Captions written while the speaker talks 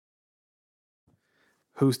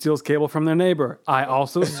Who steals cable from their neighbor? I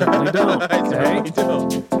also certainly don't. I Okay? really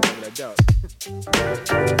don't. I don't.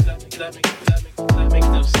 That makes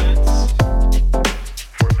no sense.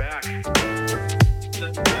 We're back.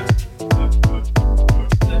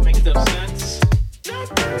 That makes no sense.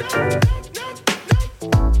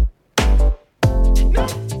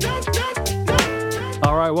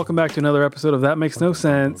 All right, welcome back to another episode of That Makes No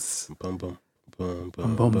Sense. Bum, bum, bum,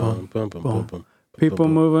 Bum, bum, bum, bum, bum, bum, bum. People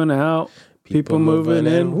moving out, people moving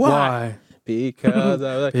in. Why? Because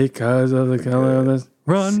I like Because of the color of this.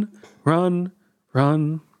 Run, run,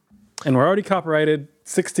 run. And we're already copyrighted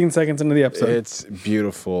 16 seconds into the episode. It's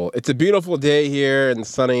beautiful. It's a beautiful day here in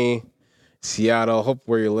sunny Seattle. Hope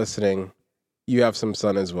where you're listening, you have some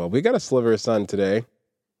sun as well. We got a sliver of sun today.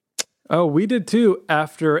 Oh, we did too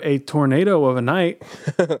after a tornado of a night.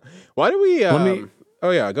 Why do we? me- Oh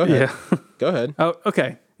yeah, go ahead. Yeah. Go ahead. Oh,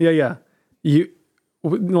 okay. Yeah.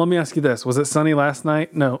 Let me ask you this. Was it sunny last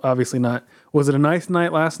night? No, obviously not. Was it a nice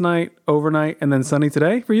night last night, overnight, and then sunny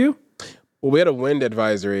today for you? Well, we had a wind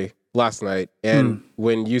advisory last night, and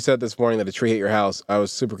when you said this morning that a tree hit your house, I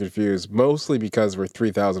was super confused. Mostly because we're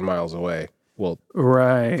 3,000 miles away. Well,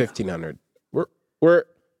 Right. 1,500.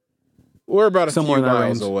 We're about Somewhere a few in that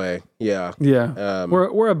miles range. away. Yeah. Yeah.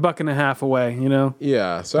 We're a buck and a half away, you know?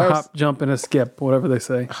 Yeah. So A I was hop, jump, and a skip, whatever they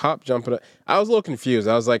say. hop, jumping. I was a little confused.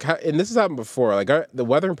 I was like, and this has happened before. Like the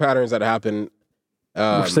weather patterns that happen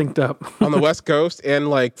We're synced up. on the West Coast and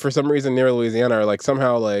like for some reason near Louisiana are like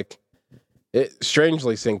somehow like it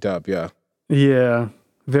strangely synced up. Yeah. Yeah.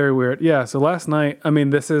 Very weird. Yeah. So last night, I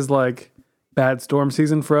mean, this is like bad storm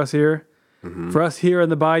season for us here. For us here in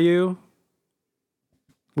the Bayou,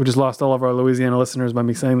 we just lost all of our Louisiana listeners by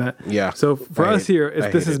me saying that. Yeah. So for I us hate- here, I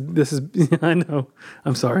this hate is I know.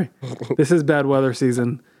 I'm sorry. This is bad weather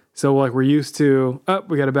season. So like we're used to,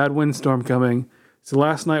 we got a bad windstorm coming. So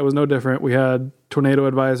last night was no different. We had tornado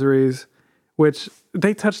advisories, which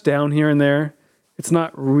they touched down here and there. It's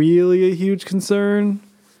not really a huge concern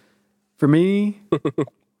for me,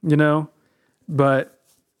 you know, but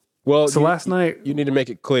Well, so last night, you need to make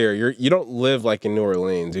it clear. You don't live like in New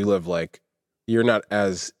Orleans. You live like you're not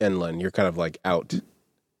as inland. You're kind of like out.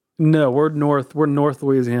 no, we're north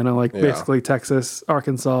Louisiana, like Yeah. basically Texas,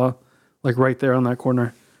 Arkansas, like right there on that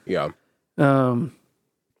corner. Yeah.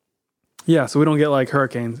 Yeah, so we don't get like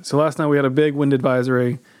hurricanes. So last night we had a big wind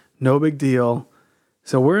advisory, no big deal.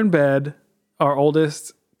 So we're in bed. Our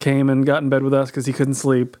oldest came and got in bed with us because he couldn't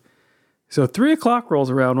sleep. So 3:00 rolls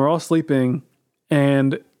around, we're all sleeping,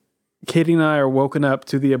 and Katie and I are woken up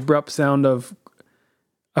to the abrupt sound of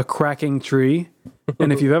a cracking tree.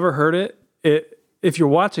 And if you've ever heard it, if you're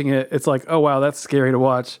watching it, it's like, oh wow, that's scary to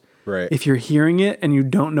watch. Right. If you're hearing it and you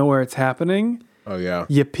don't know where it's happening, Oh yeah.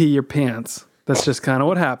 you pee your pants. That's just kind of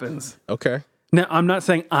what happens. Okay. Now, I'm not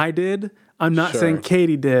saying I did. I'm not Sure. saying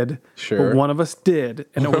Katie did. Sure. But one of us did,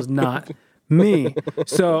 and it was not me.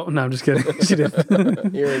 So, no, I'm just kidding. She did.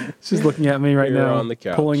 You're, She's looking at me right You're now, on the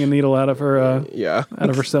couch. pulling a needle out of her yeah.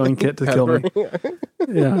 sewing kit to kill me.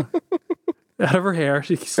 Yeah. Out of her hair.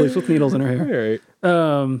 She sleeps with needles in her All hair. right.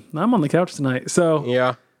 I'm on the couch tonight. So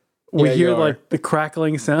Yeah. we Yeah, hear you are. like the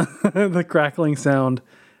crackling sound, the crackling sound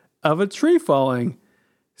of a tree falling.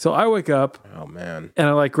 So I wake up Oh man. and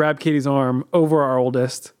I like grab Katie's arm over our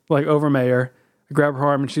oldest, like over Mayor. I grab her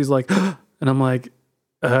arm and she's like, and I'm like,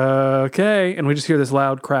 okay. And we just hear this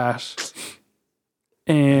loud crash.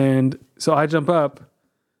 And so I jump up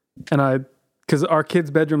and because our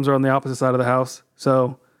kids' bedrooms are on the opposite side of the house.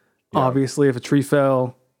 So obviously if a tree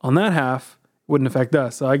fell on that half, it wouldn't affect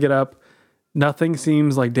us. So I get up. Nothing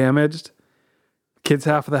seems like damaged. Kids'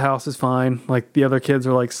 half of the house is fine. Like the other kids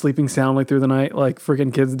are like sleeping soundly through the night, like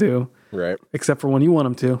freaking kids do. Right. Except for when you want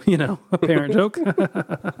them to, you know, a parent joke.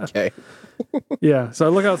 Okay. Yeah. So I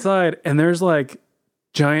look outside and there's like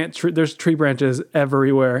there's tree branches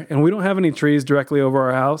everywhere. And we don't have any trees directly over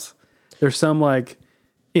our house. There's some like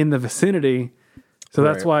in the vicinity. So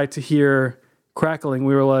that's Right. why to hear crackling,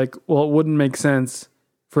 we were like, well, it wouldn't make sense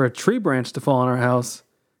for a tree branch to fall on our house.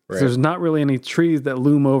 'Cause Right. There's not really any trees that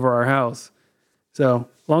loom over our house. So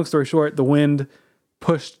long story short, the wind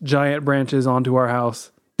pushed giant branches onto our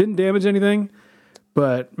house. Didn't damage anything,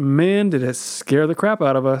 but man, did it scare the crap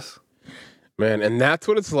out of us. Man, and that's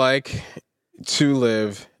what it's like to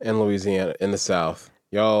live in Louisiana in the South.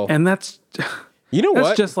 Y'all. And that's you know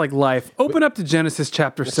what? just like life. Open up to Genesis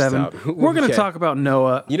chapter 7. Stop. We're going to Okay. talk about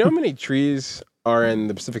Noah. You know how many trees are in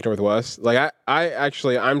the Pacific Northwest? Like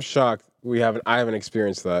I'm shocked I haven't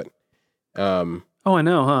experienced that. Oh, I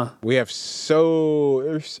know, huh? We have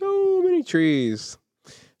there's so many trees.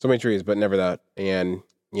 So many trees, but never that. And,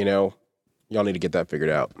 you know, y'all need to get that figured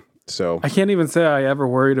out. So I can't even say I ever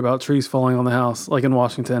worried about trees falling on the house, like in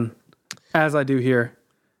Washington, as I do here.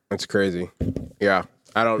 that's crazy. Yeah.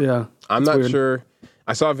 I don't, Yeah. I'm it's not weird. sure.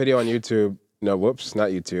 I saw a video on YouTube. No, whoops, not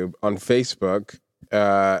YouTube. On Facebook.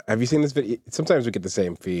 Have you seen this video? Sometimes we get the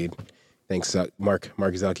same feed. Thanks, Mark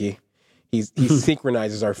Zucke. He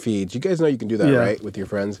synchronizes our feeds. You guys know you can do that, Yeah. right, with your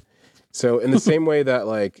friends? So in the same way that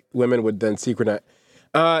like women would then synchronize.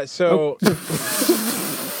 I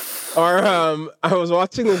was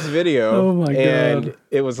watching this video. Oh my and God.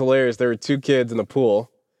 it was hilarious. There were two kids in the pool,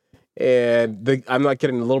 and I'm not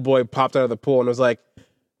kidding. The little boy popped out of the pool and was like,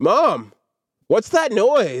 "Mom, what's that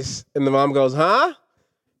noise?" And the mom goes, "Huh?"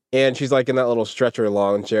 And she's like in that little stretcher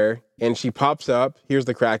lawn chair, and she pops up, hears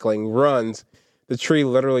the crackling, runs. The tree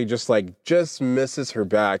literally just misses her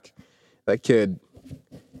back. That kid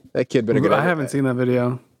better get. I haven't seen that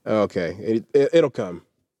video. Okay, it'll come.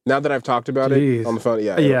 Now that I've talked about Jeez. it on the phone,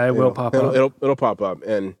 yeah, It will pop up. It'll pop up,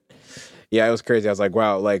 and yeah, it was crazy. I was like,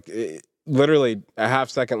 wow, literally a half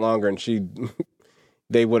second longer, and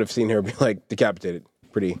they would have seen her be like decapitated.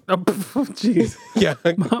 Pretty. Oh, jeez. Yeah.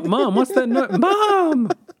 Mom, what's that noise? Mom!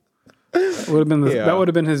 That would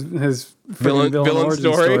have been his Villain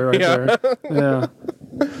origin story. right Yeah. there. Yeah.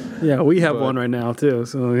 Yeah, we have one right now too,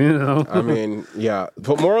 so you know. I mean, yeah.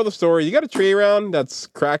 But moral of the story: you got a tree around that's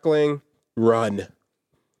crackling, run.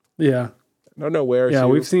 Yeah. I don't know where. Yeah, to.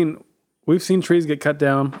 we've seen trees get cut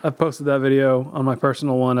down. I've posted that video on my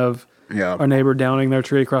personal one of Yeah. our neighbor downing their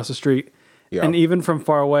tree across the street. Yeah. And even from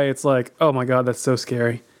far away, it's like, oh my God, that's so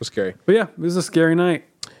scary. It was scary. But yeah, it was a scary night.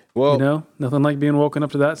 Well, You know, nothing like being woken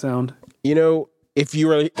up to that sound. if you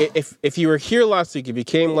were here last week, if you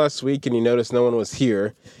came last week and you noticed no one was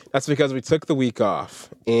here, that's because we took the week off,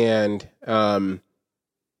 and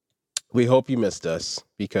we hope you missed us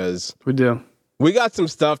because We do. we got some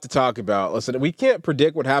stuff to talk about. Listen, we can't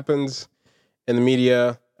predict what happens in the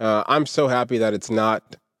media. I'm so happy that it's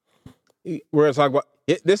not. We're going to talk about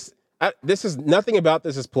it. This is nothing about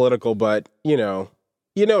this is political, but you know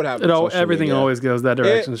what happens. Everything media. always goes that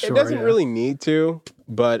direction. It doesn't really need to,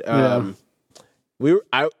 but I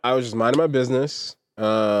was just minding my business.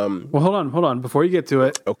 Well, hold on. Before you get to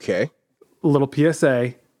it, Okay. a little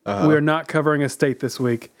PSA. We are not covering a state this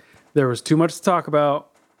week. There was too much to talk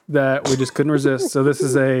about that we just couldn't resist. So this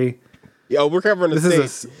is a Yo, we're covering this state.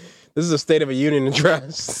 is This is a State of a Union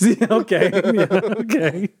address. okay. Yeah,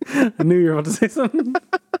 okay. I knew you were about to say something.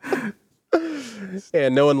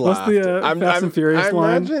 And no one What's laughed. the Fast and Furious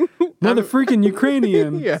line? imagine. Mother freaking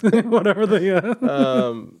Ukrainian. Yeah. Whatever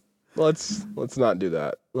the. Let's not do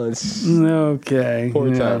that. Let's Okay. poor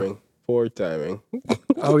yeah. timing. Poor timing.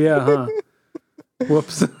 Oh yeah, huh?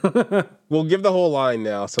 Whoops. We'll give the whole line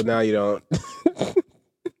now, so now you don't.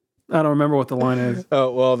 I don't remember what the line is.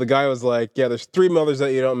 Oh well, the guy was like, "Yeah, there's three mothers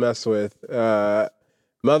that you don't mess with: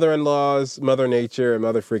 mother-in-laws, Mother Nature, and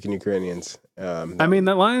mother freaking Ukrainians." I mean,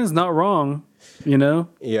 that line is not wrong. You know.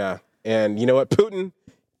 Yeah, and you know what, Putin,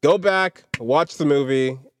 go back, watch the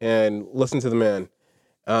movie, and listen to the man.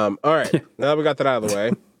 All right, now that we got that out of the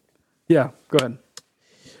way, Yeah. Go ahead.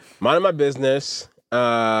 minding my business,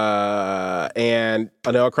 and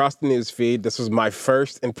I know across the news feed, this was my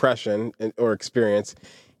first impression or experience.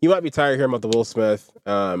 You might be tired of hearing about the Will Smith,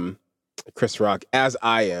 Chris Rock, as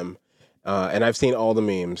I am, and I've seen all the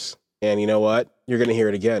memes. And you know what? You're going to hear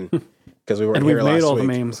it again because we weren't And here we've last made all week. the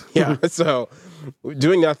memes. Yeah, so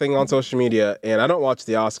doing nothing on social media, and I don't watch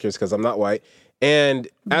the Oscars because I'm not white. And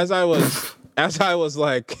as I was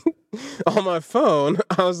like on my phone,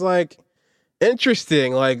 I was like,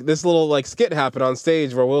 interesting. Like this little like skit happened on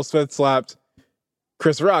stage where Will Smith slapped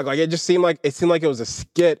Chris Rock. Like it seemed like it was a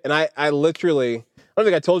skit, and I literally, I don't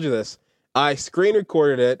think I told you this. I screen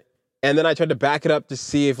recorded it, and then I tried to back it up to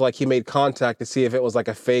see if like he made contact to see if it was like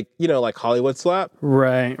a fake, like Hollywood slap.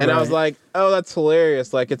 Right. And I was like, oh, that's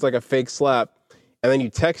hilarious. Like, it's like a fake slap. And then you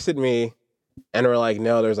texted me and were like,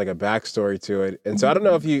 no, there's like a backstory to it. And so I don't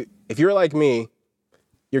know if you're like me,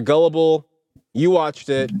 you're gullible, you watched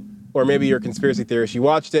it, or maybe you're a conspiracy theorist, you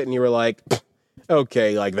watched it and you were like,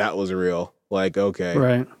 okay, like that was real. Like, okay.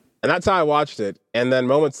 Right. And that's how I watched it. And then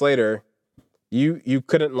moments later, you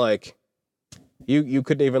couldn't like, you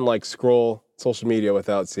couldn't even like scroll social media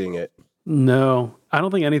without seeing it. No, I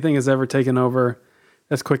don't think anything has ever taken over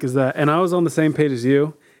as quick as that. And I was on the same page as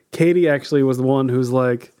you. Katie actually was the one who's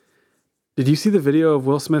like, did you see the video of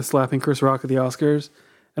Will Smith slapping Chris Rock at the Oscars?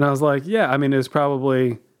 And I was like, yeah, I mean, it was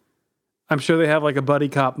probably, I'm sure they have like a buddy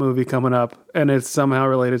cop movie coming up and it's somehow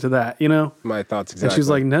related to that, you know? My thoughts exactly. And she's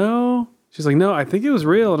like, no. She's like, no, I think it was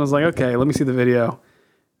real. And I was like, okay, let me see the video.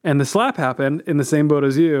 And the slap happened in the same boat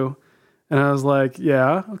as you. And I was like,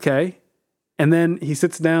 yeah, okay. And then he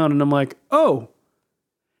sits down and I'm like, oh.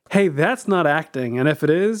 hey, that's not acting. And if it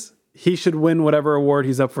is, he should win whatever award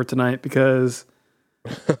he's up for tonight because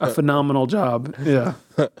a phenomenal job. Yeah.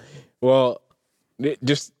 Well,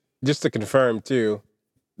 just to confirm too,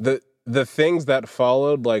 the things that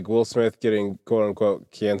followed, like Will Smith getting quote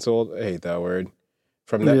unquote canceled, I hate that word,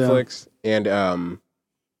 from Netflix, and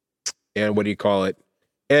what do you call it?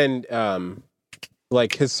 And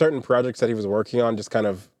like his certain projects that he was working on, just kind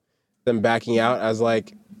of them backing out as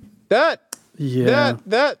like that's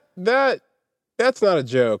not a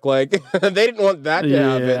joke. Like they didn't want that to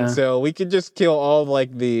happen, so we could just kill all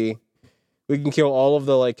we can kill all of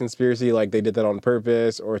the like conspiracy, like they did that on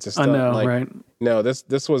purpose or it's a stunt. I know, like, right? No,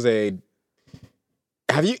 this was a.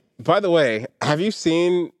 By the way, have you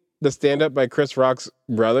seen the stand-up by Chris Rock's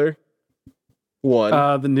brother?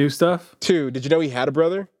 1. The new stuff. 2. Did you know he had a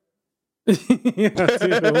brother? Yeah,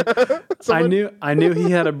 dude. I knew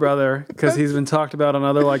he had a brother because he's been talked about on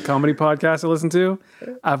other like comedy podcasts I listen to.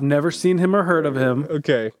 I've never seen him or heard of him.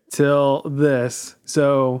 Okay. Till this.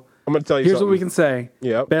 So I'm gonna tell you. Here's something. what we can say.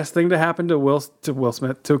 Yep. Best thing to happen to Will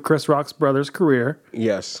Smith, to Chris Rock's brother's career.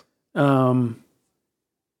 Yes.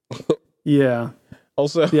 Yeah.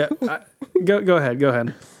 Also. Yeah. Go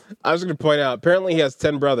ahead. I was gonna point out. Apparently, he has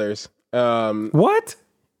 10 brothers. What?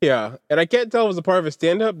 Yeah, and I can't tell if it was a part of his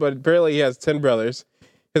stand-up, but apparently he has 10 brothers.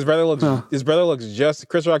 His brother looks just.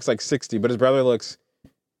 Chris Rock's like 60, but his brother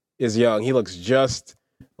is young. He looks just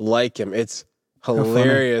like him. It's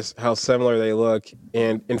hilarious how similar they look.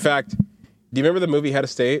 And in fact, do you remember the movie Head of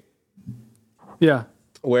State? Yeah.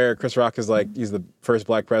 Where Chris Rock is like he's the first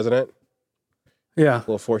black president. Yeah. A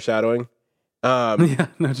little foreshadowing. Yeah,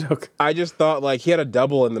 no joke. I just thought like he had a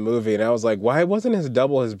double in the movie, and I was like, why wasn't his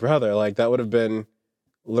double his brother? Like that would have been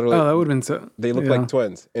literally. Oh, that would have been so. They look like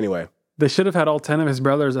twins. Anyway. They should have had all 10 of his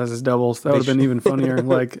brothers as his doubles. That would have been even funnier,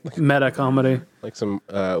 like meta comedy. Like some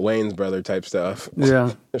Wayne's brother type stuff.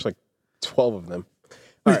 Yeah. There's like 12 of them.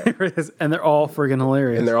 All right. And they're all friggin'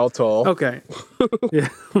 hilarious. And they're all tall. Okay. Yeah.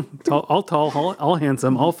 All tall, all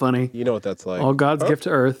handsome, all funny. You know what that's like. All God's gift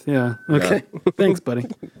to earth. Yeah. Okay. Yeah. Thanks, buddy.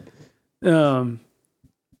 Yeah.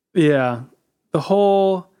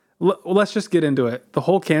 Let's just get into it. The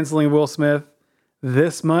whole canceling Will Smith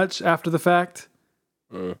this much after the fact.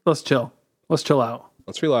 Let's chill. Let's chill out.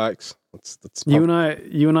 Let's relax. Let's you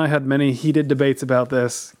and I had many heated debates about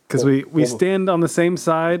this because we stand on the same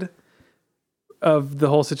side of the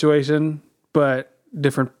whole situation, but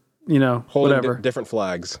different, holding whatever. Different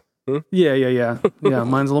flags. Yeah. Yeah,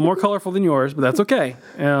 mine's a little more colorful than yours, but that's okay.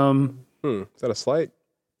 Is that a slight?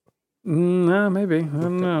 Nah, maybe. I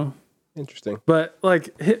don't know. Interesting. But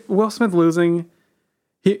like Will Smith losing,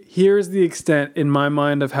 here's the extent in my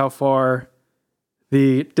mind of how far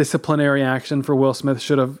the disciplinary action for Will Smith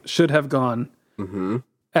should have gone. Mm-hmm.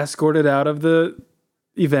 Escorted out of the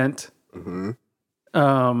event.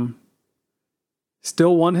 Mm-hmm.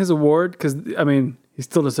 Still won his award because he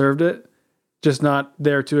still deserved it, just not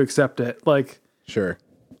there to accept it. Like, sure.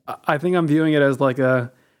 I think I'm viewing it as like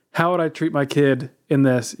how would I treat my kid in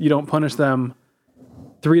this? You don't punish them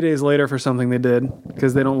 3 days later for something they did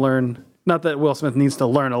because they don't learn. Not that Will Smith needs to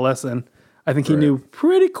learn a lesson. I think he knew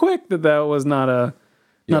pretty quick that was not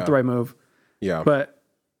the right move. Yeah. But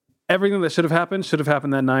everything that should have happened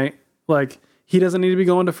that night. Like, he doesn't need to be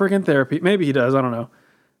going to freaking therapy. Maybe he does. I don't know.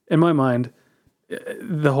 In my mind,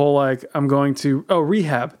 the whole like, I'm going to,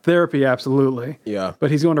 rehab. Therapy, absolutely. Yeah.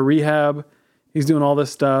 But he's going to rehab. He's doing all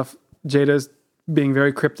this stuff. Jada's being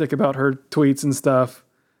very cryptic about her tweets and stuff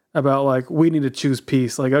about like, we need to choose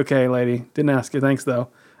peace. Like, okay, lady, didn't ask you. Thanks though.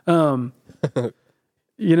 I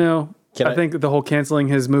think the whole canceling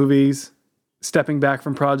his movies, stepping back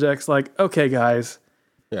from projects, like, okay, guys.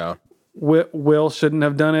 Yeah. Will shouldn't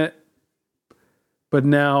have done it. But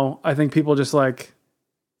now I think people just like,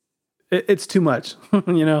 it's too much,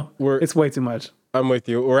 it's way too much. I'm with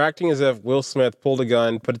you. We're acting as if Will Smith pulled a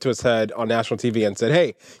gun, put it to his head on national TV and said,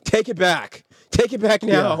 hey, take it back. Take it back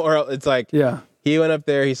now. Yeah. Or it's like, he went up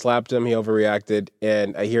there, he slapped him, he overreacted.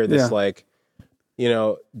 And I hear this like,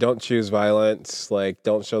 don't choose violence. Like,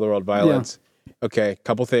 don't show the world violence. Yeah. Okay,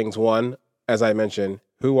 couple things. One, as I mentioned,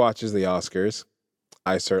 who watches the Oscars?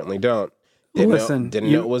 I certainly don't. Didn't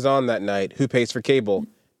know it was on that night. Who pays for cable?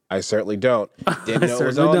 I certainly don't. Didn't know it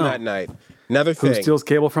was on that night. Another thing. Who steals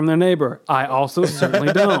cable from their neighbor? I also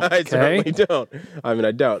certainly don't. I certainly don't.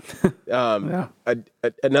 I don't.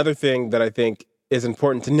 Another thing that I think is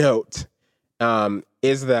important to note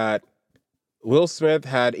is that Will Smith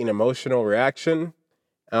had an emotional reaction,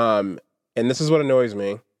 and this is what annoys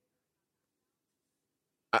me.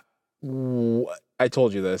 I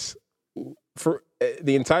told you this. For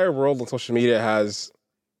the entire world on social media has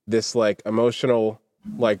this like emotional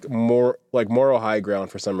moral high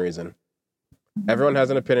ground for some reason. Everyone has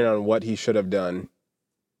an opinion on what he should have done.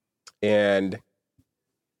 And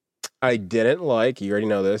I didn't like, you already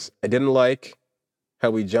know this, I didn't like how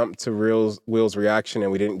we jumped to Will's reaction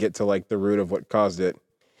and we didn't get to like the root of what caused it.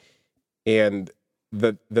 And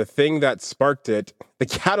the thing that sparked it, the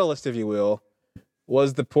catalyst, if you will,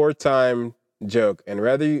 was the poor time joke. And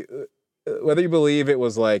whether you believe it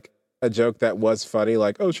was like a joke that was funny,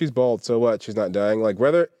 like, oh, she's bald, so what? She's not dying. Like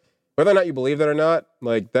whether or not you believe that or not,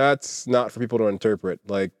 like that's not for people to interpret.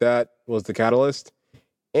 Like that was the catalyst.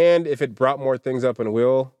 And if it brought more things up in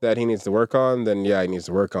Will that he needs to work on, then yeah, he needs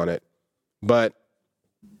to work on it. But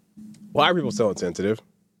why are people so insensitive?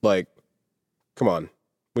 Like, come on.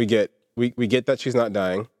 We get that she's not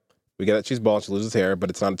dying. We get that she's bald, she loses hair, but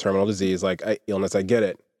it's not a terminal disease, like illness, I get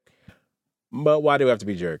it. But why do we have to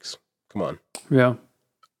be jerks? Come on. Yeah.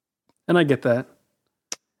 And I get that.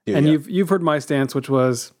 Dude, and yeah. you've heard my stance, which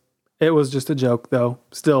was it was just a joke though.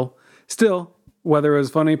 Still, whether it was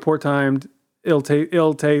funny, poor timed, ill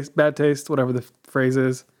taste, bad taste, whatever the phrase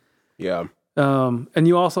is. Yeah. And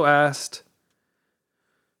you also asked,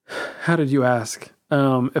 how did you ask?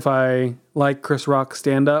 If I like Chris Rock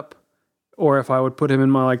stand up or if I would put him in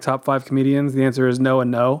my like top 5 comedians. The answer is no and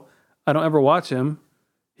no. I don't ever watch him.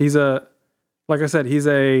 Like I said, he's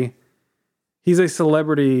a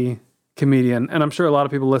celebrity comedian, and I'm sure a lot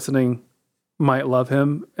of people listening might love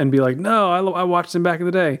him and be like, no, I watched him back in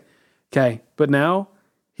the day. Okay. But now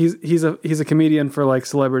he's a comedian for like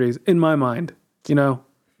celebrities in my mind, you know?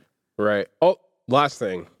 Right. Oh, last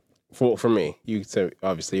thing for me, you said,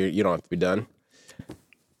 obviously you don't have to be done.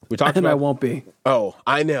 We talked And about, I won't be. Oh,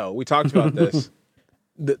 I know. We talked about this.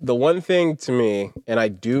 The one thing to me, and I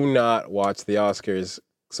do not watch the Oscars,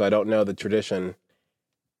 so I don't know the tradition.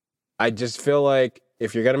 I just feel like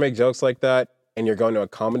if you're going to make jokes like that and you're going to a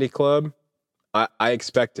comedy club, I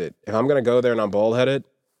expect it. If I'm going to go there and I'm bald-headed,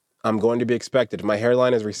 I'm going to be expected. If my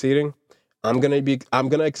hairline is receding, I'm going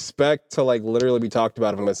to expect to like literally be talked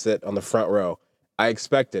about if I'm going to sit on the front row. I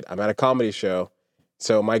expect it. I'm at a comedy show,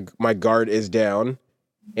 so my guard is down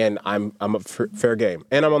and I'm up for fair game.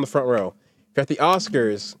 And I'm on the front row. If you're at the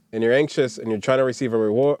Oscars and you're anxious and you're trying to receive a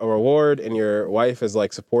reward and your wife is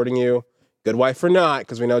like supporting you, good wife or not,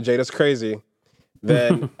 because we know Jada's crazy,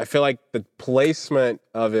 then I feel like the placement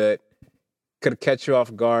of it could catch you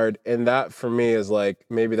off guard. And that for me is like,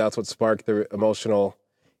 maybe that's what sparked the emotional.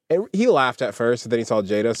 And he laughed at first, and then he saw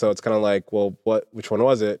Jada. So it's kind of like, well, which one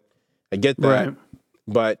was it? I get that. Right.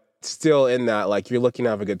 But still in that, like, you're looking to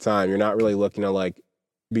have a good time. You're not really looking to like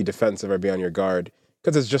be defensive or be on your guard.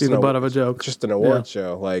 Because it's just Be the butt of a joke. It's just an award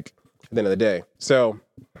show, like at the end of the day. So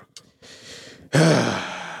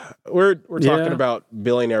we're talking about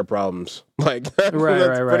billionaire problems. Like that's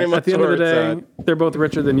Right. pretty much At the end of the where it's day, they're both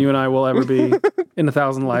richer than you and I will ever be in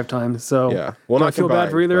 1,000 lifetimes. So Yeah. Well, do not I feel bad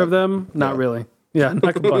combined, for either but- of them? Not really. Yeah,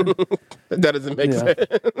 not combined. at. That doesn't make sense.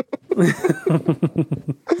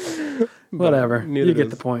 Whatever. neither You get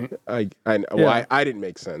does- the point. I know. Yeah. Well, I didn't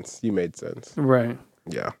make sense. You made sense. Right.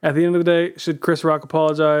 Yeah. At the end of the day, should Chris Rock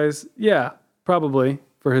apologize? Yeah, probably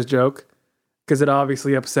for his joke, because it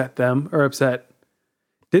obviously upset them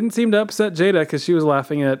Didn't seem to upset Jada because she was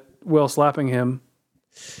laughing at Will slapping him.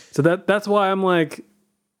 So that's why I'm like,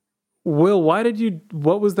 Will,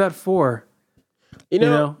 what was that for? You You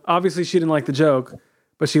know, know, obviously she didn't like the joke,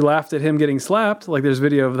 but she laughed at him getting slapped. Like there's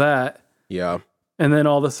video of that. yeah. And then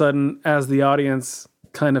all of a sudden, as the audience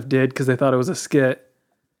kind of did because they thought it was a skit,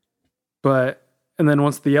 and then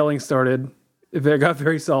once the yelling started, it got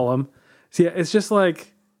very solemn. So yeah, it's just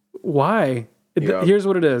like, why? Yeah. Here's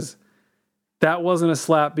what it is. That wasn't a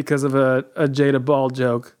slap because of a Jada Ball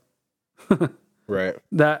joke. Right.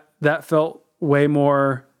 That felt way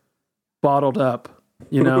more bottled up,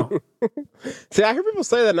 you know? See, I hear people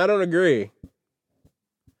say that and I don't agree.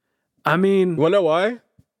 I mean, You want to know why?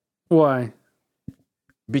 why?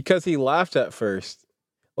 Because he laughed at first.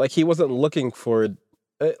 Like he wasn't looking for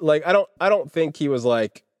like I don't think he was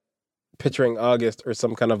like picturing August or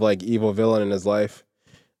some kind of like evil villain in his life,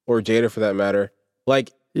 or Jada for that matter.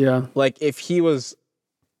 Like Yeah. if he was,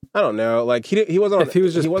 I don't know, like he wasn't on, If he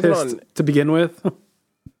was just pissed to begin with.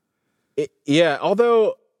 yeah,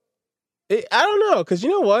 although I don't know, because you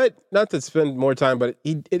know what, not to spend more time, but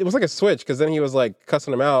it was like a switch, because then he was like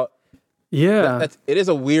cussing him out. Yeah. It is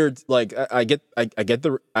a weird, like I get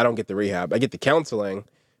the, I don't get the rehab, I get the counseling.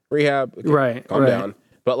 Rehab, okay, Right, calm right. down.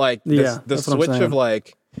 But like the Yeah, that's what I'm switch saying. of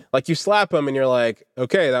like you slap him and you're like,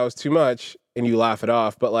 okay, that was too much, and you laugh it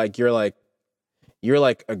off, but like you're like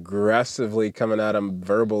aggressively coming at him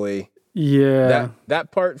verbally. Yeah.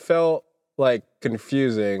 That part felt like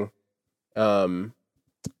confusing. And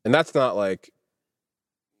that's not like,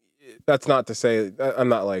 that's not to say I'm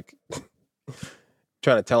not like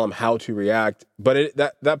trying to tell him how to react, but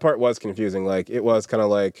that part was confusing. Like it was kind of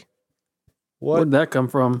like, Where'd that come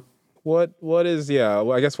from? what is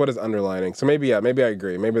well, I guess what is underlining. So maybe I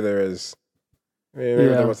agree. Maybe there is maybe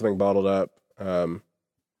there was something bottled up. The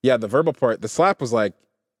verbal part, the slap was like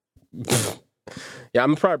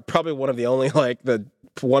I'm probably one of the only like the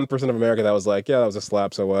 1% of America that was like, yeah, that was a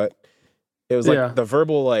slap, so what? It was like the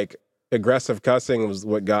verbal like aggressive cussing was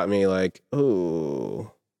what got me like,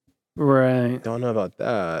 ooh. Right. Don't know about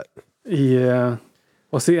that. Yeah.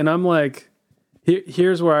 Well, see, and I'm like,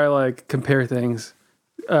 here's where I like compare things.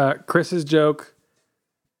 Chris's joke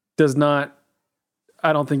does not,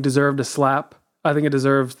 I don't think, deserve a slap. I think it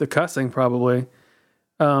deserves the cussing probably.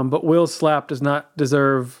 But Will's slap does not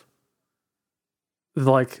deserve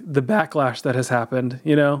like the backlash that has happened,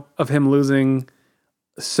 of him losing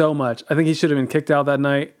so much. I think he should have been kicked out that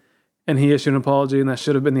night and he issued an apology and that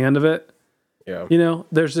should have been the end of it. Yeah.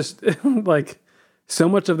 There's just like so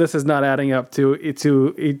much of this is not adding up to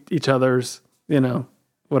each other's,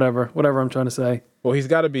 whatever I'm trying to say. Well, he's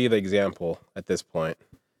got to be the example at this point.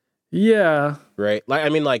 Yeah. Right? Like, I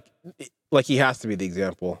mean, like he has to be the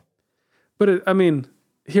example. But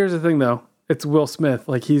here's the thing though. It's Will Smith.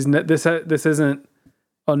 Like this isn't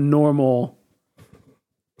a normal,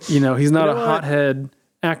 he's not a hothead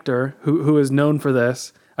actor who is known for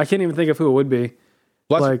this. I can't even think of who it would be.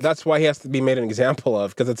 Well, that's why he has to be made an example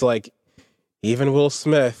of, because it's like even Will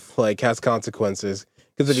Smith like has consequences.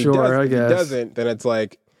 Because if he doesn't, then it's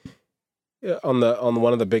like on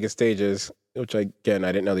one of the biggest stages, which I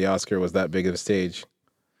didn't know the Oscar was that big of a stage.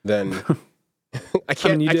 Then I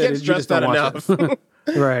can't stress that enough.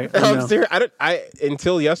 Right. I'm serious.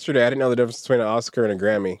 Until yesterday, I didn't know the difference between an Oscar and a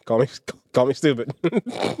Grammy. Call me stupid.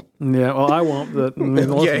 Yeah, well, I won't. But I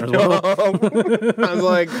was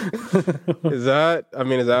like, is that?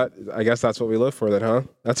 I guess that's what we live for, then, huh?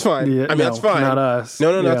 That's fine. Yeah, that's fine. Not us.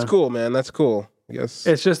 No, that's cool, man. That's cool. I guess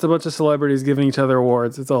it's just a bunch of celebrities giving each other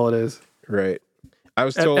awards. That's all it is. Right. I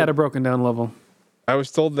was told at a broken down level. I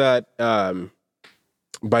was told that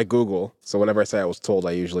by Google. So whenever I say I was told,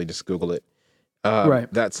 I usually just Google it.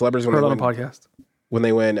 Right. That celebrities on a podcast. When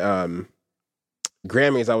they win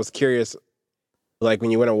Grammys, I was curious, like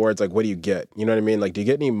when you win awards, like what do you get? You know what I mean? Like, do you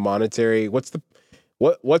get any monetary? What's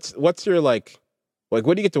your like what do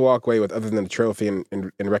you get to walk away with other than a trophy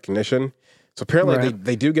and recognition? So apparently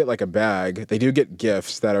they do get like a bag. They do get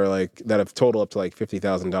gifts that are like that have total up to like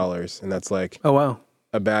 $50,000, and that's like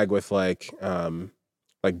a bag with like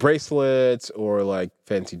bracelets or like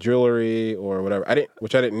fancy jewelry or whatever. I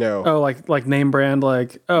didn't know. Oh, like name brand,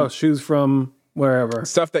 like shoes from wherever.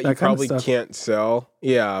 Stuff that you probably can't sell.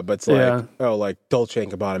 Yeah, but it's like like Dolce &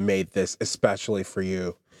 Gabbana made this especially for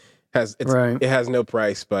you. It has no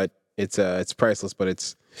price, but it's priceless, but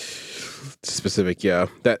it's specific. Yeah,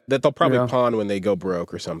 that they'll probably pawn when they go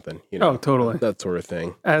broke or something. Oh, totally. That sort of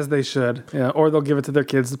thing. As they should. Yeah, or they'll give it to their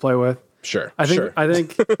kids to play with. Sure. I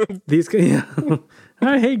think these. Yeah.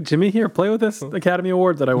 Hey, Jimmy, here, play with this Academy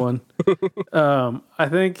Award that I won. I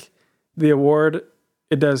think the award,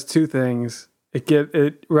 it does two things.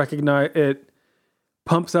 It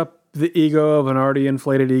pumps up the ego of an already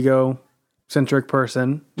inflated ego-centric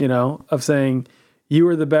person, of saying you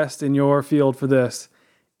are the best in your field for this,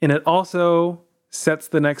 and it also sets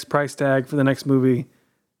the next price tag for the next movie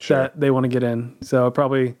that they want to get in. So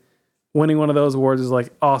probably winning one of those awards is like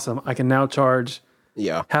awesome. I can now charge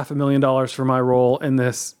 $500,000 for my role in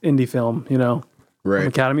this indie film. Right? I'm an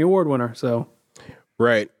Academy Award winner. So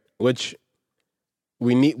which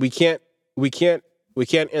we can't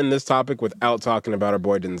end this topic without talking about our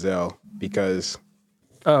boy Denzel, because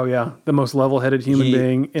the most level-headed human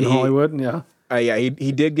being in Hollywood.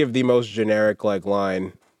 He did give the most generic like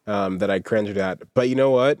line that I cringed at, but you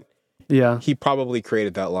know what? Yeah, he probably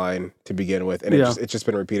created that line to begin with, and it's just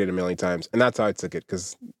been repeated a million times, and that's how I took it,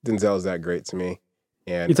 because Denzel is that great to me.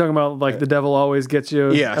 And you talking about like the devil always gets you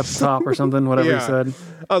up top or something, whatever he said.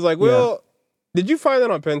 I was like, well, did you find that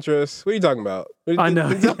on Pinterest? What are you talking about? I know.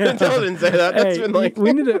 Denzel didn't say that. That's been like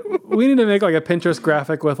we need to make like a Pinterest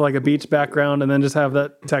graphic with like a beach background and then just have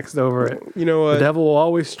that text over it. You know what? The devil will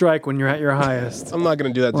always strike when you're at your highest. I'm not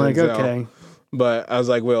gonna do that to Denzel. Okay. But I was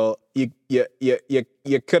like, well, you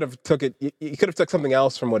could have took it. You could have took something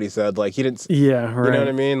else from what he said. Like he didn't. Yeah, right. You know what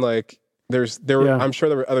I mean? Like I'm sure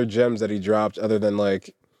there were other gems that he dropped other than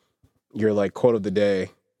like your like quote of the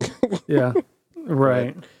day. Yeah,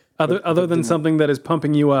 right. Other than something that is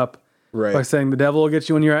pumping you up, by saying the devil will get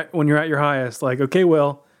you when you're at your highest. Like, okay,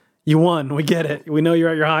 Will, you won. We get it. We know you're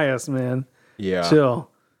at your highest, man. Yeah. Chill.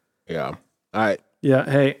 Yeah. All right. Yeah.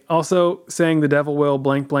 Hey, also saying the devil will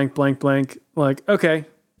blank, blank, blank, blank. Like, okay,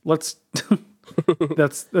 let's.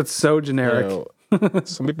 that's so generic.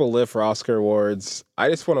 Some people live for Oscar awards. I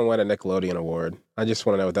just want to win a Nickelodeon award. I just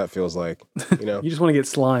want to know what that feels like. You just want to get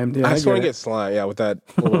slimed. Yeah, I just want to get slimed. Yeah, with that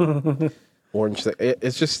little orange thing.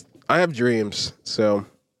 It's just, I have dreams. So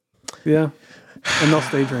yeah, and they'll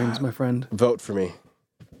stay dreams, my friend. vote for me.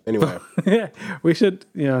 Anyway, Yeah, we should.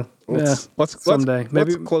 Yeah, let's someday.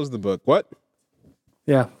 Maybe let's close the book. What?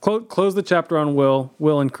 yeah. Close the chapter on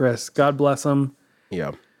Will and Chris. God bless them.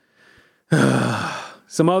 Yeah.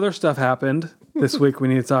 Some other stuff happened this week we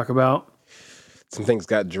need to talk about. Some things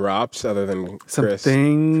got dropped other than Some Chris's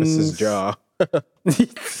things. jaw.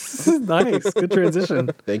 Nice. Good transition.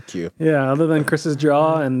 Thank you. Yeah, other than Chris's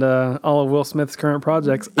jaw and all of Will Smith's current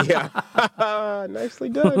projects. Yeah. Nicely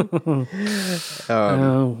done.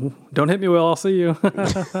 Don't hit me, Will. I'll see you. Go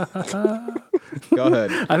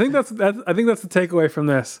ahead. I think that's the takeaway from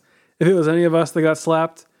this. If it was any of us that got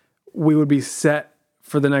slapped, we would be set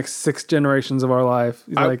for the next 6 generations of our life.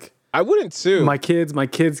 Like I wouldn't sue. my kids,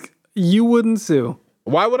 you wouldn't sue.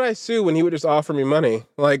 Why would I sue when he would just offer me money?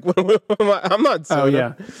 Like, I'm not suing. Oh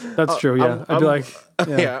yeah, that's true. Yeah, I'd be like,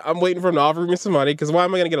 yeah. I'm waiting for him to offer me some money because why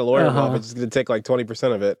am I going to get a lawyer involved? It's just going to take like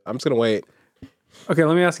 20% of it. I'm just going to wait. Okay,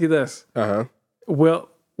 let me ask you this. Will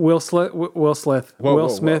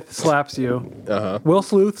Smith slaps you. Will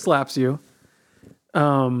Sleuth slaps you.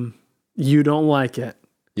 You don't like it.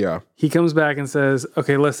 Yeah. He comes back and says,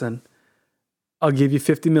 "Okay, listen, I'll give you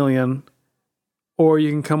 $50 million, or you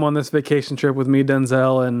can come on this vacation trip with me,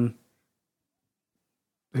 Denzel, and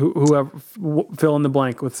whoever, fill in the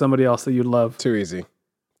blank with somebody else that you'd love." Too easy.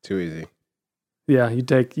 Yeah, you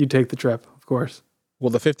take the trip, of course. Well,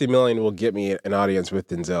 the $50 million will get me an audience with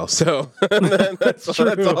Denzel. So that's True.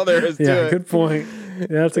 That's all there is to it. Yeah, good point. Yeah,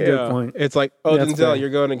 that's a good point. It's like, oh, That's Denzel, fair. you're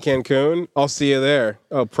going to Cancun? I'll see you there.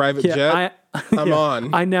 Oh, private jet? I'm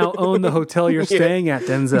on. I now own the hotel you're staying at,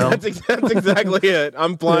 Denzel. That's exactly it.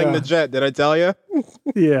 I'm flying the jet. Did I tell you?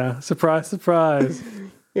 Yeah, surprise, surprise.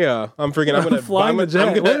 Yeah, I'm going to flying the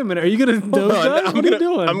jet. Wait a minute, are you going to doze us? What are you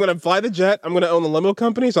doing? I'm going to fly the jet. I'm going to own the limo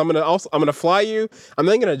company. So I'm going to fly you. I'm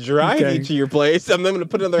then going to drive you to your place. I'm then going to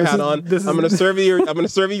put another hat on. I'm going to serve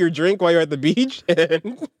you your drink while you're at the beach.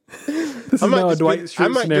 And this is now a Dwight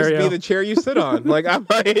Schrute scenario. Just be the chair you sit on. Like I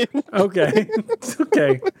might. Okay.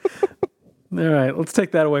 Okay. All right, let's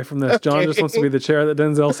take that away from this. John just wants to be the chair that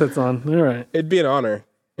Denzel sits on. All right. It'd be an honor.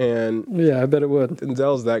 And yeah, I bet it would.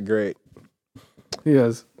 Denzel's that great. He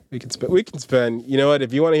is. We can spend. You know what?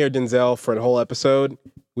 If you want to hear Denzel for a whole episode,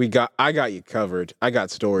 I got you covered. I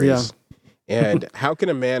got stories. Yeah. And how can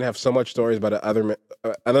a man have so much stories about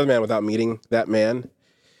another man without meeting that man?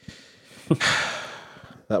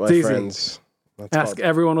 That, my friends. Ask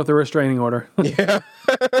everyone with a restraining order. Yeah.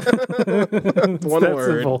 One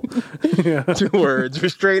word. Simple. Yeah. 2 words.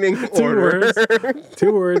 Restraining order.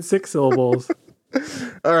 2 words, 6 syllables.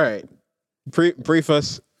 All right. Brief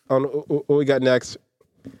us on what we got next.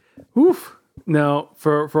 Oof. Now,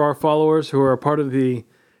 for our followers who are a part of the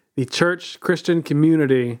church Christian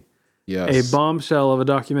community, yes, a bombshell of a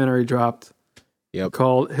documentary dropped. Yep.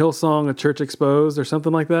 Called Hillsong: A Church Exposed or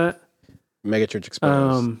something like that. Megachurch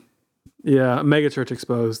Exposed. Yeah, Megachurch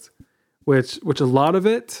Exposed, which a lot of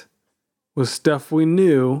it was stuff we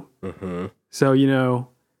knew. Mm-hmm. So,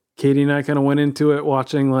 Katie and I kind of went into it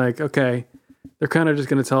watching like, okay, they're kind of just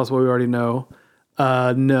going to tell us what we already know.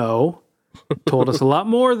 No. Told us a lot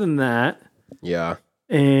more than that. Yeah.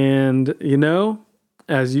 And,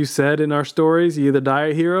 as you said in our stories, you either die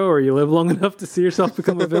a hero or you live long enough to see yourself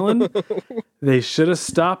become a villain. They should have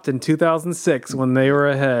stopped in 2006 when they were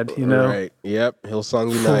ahead, Right. Yep.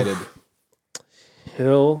 Hillsong United.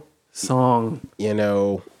 Hillsong.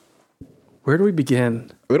 Where do we begin?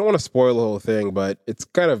 We don't want to spoil the whole thing, but it's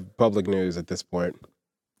kind of public news at this point.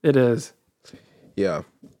 It is. Yeah.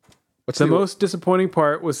 What's the most disappointing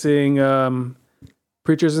part was seeing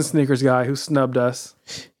Preachers and Sneakers guy who snubbed us.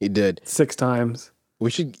 He did 6 times.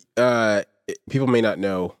 We should. People may not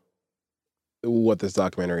know what this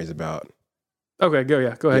documentary is about. Okay, go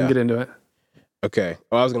ahead and get into it. Okay.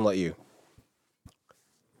 Well, I was gonna let you.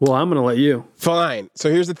 Well, I'm gonna let you. Fine. So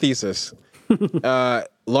here's the thesis.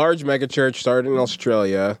 Large megachurch started in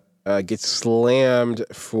Australia gets slammed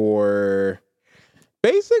for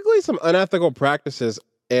basically some unethical practices,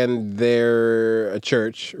 and they're a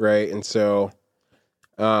church, right? And so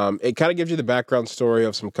it kind of gives you the background story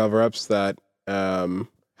of some cover-ups that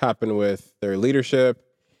happened with their leadership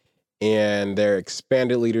and their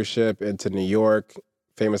expanded leadership into New York.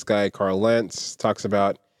 Famous guy Carl Lentz talks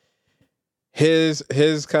about his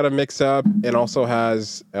kind of mix-up, and also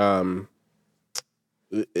has the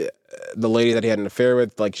lady that he had an affair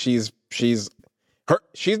with. Like she's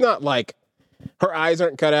not like her eyes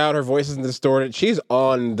aren't cut out, her voice isn't distorted. She's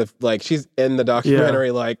on the she's in the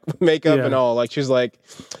documentary, like makeup and all. Like she's like,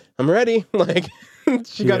 I'm ready. Like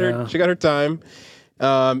she got her time.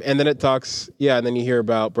 And then it talks, and then you hear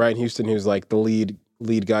about Brian Houston, who's like the lead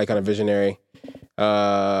guy, kind of visionary,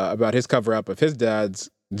 about his cover up of his dad's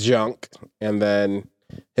junk, and then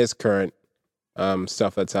his current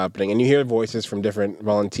stuff that's happening. And you hear voices from different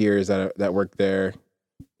volunteers that work there,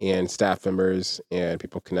 and staff members and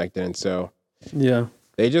people connected. And so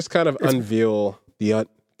they just kind of unveil can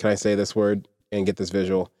I say this word and get this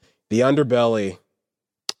visual? The underbelly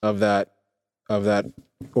of that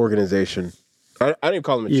organization. I don't even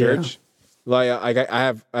call them a church. Like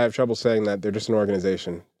I have trouble saying that. They're just an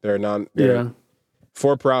organization. They're a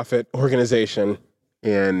for-profit organization,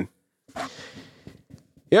 and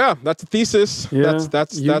that's a thesis. Yeah.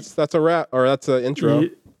 That's a wrap, or that's an intro.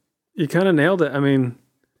 You kind of nailed it. I mean,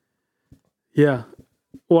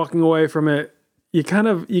 walking away from it, you kind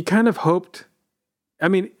of hoped. I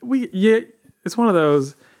mean, it's one of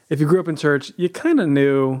those. If you grew up in church, you kind of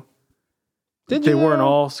knew. They weren't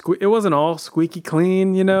all it wasn't all squeaky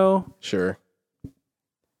clean, you know? Sure.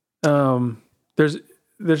 There's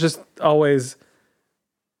just always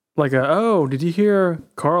like did you hear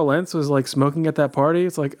Carl Lentz was like smoking at that party?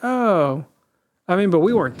 It's like, I mean, but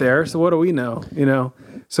we weren't there, so what do we know, you know?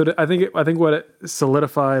 So I think what it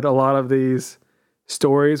solidified a lot of these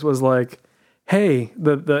stories was like, hey,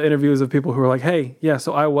 the interviews of people who were like, hey,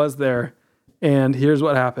 so I was there and here's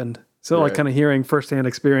what happened. So like kind of hearing firsthand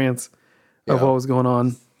experience of what was going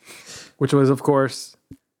on, which was, of course,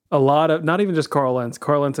 a lot of, not even just Carl Lentz.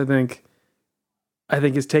 Carl Lentz, I think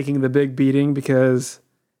is taking the big beating because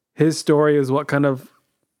his story is what kind of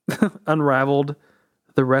unraveled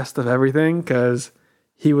the rest of everything, because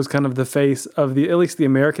he was kind of the face of at least the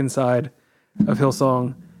American side of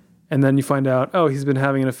Hillsong. And then you find out, he's been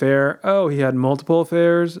having an affair. He had multiple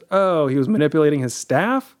affairs. He was manipulating his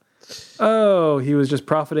staff. He was just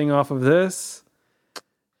profiting off of this.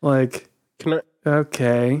 Like,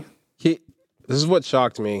 okay. This is what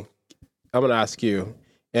shocked me. I'm going to ask you.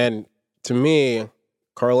 And to me,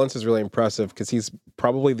 Carl Lentz is really impressive because he's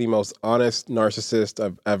probably the most honest narcissist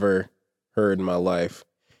I've ever heard in my life,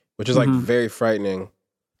 which is like very frightening.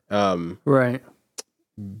 Right.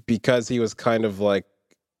 Because he was kind of like,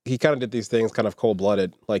 he kind of did these things kind of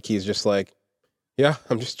cold-blooded. Like he's just like,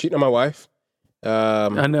 I'm just cheating on my wife.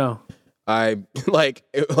 I know.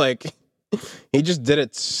 He just did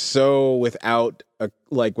it so without a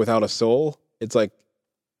soul. It's like,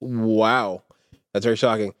 wow, that's very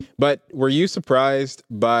shocking. But were you surprised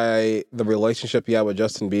by the relationship he had with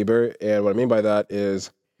Justin Bieber? And what I mean by that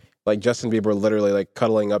is, like, Justin Bieber literally like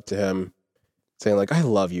cuddling up to him, saying like, "I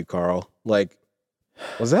love you, Carl." Like,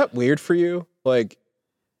 was that weird for you?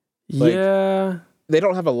 Yeah. They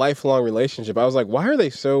don't have a lifelong relationship. I was like, why is he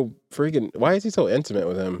so intimate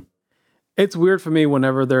with him? It's weird for me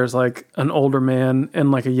whenever there's like an older man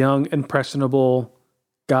and like a young, impressionable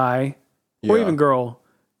guy or even girl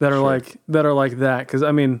that are like that. Cause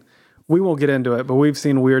I mean, we won't get into it, but we've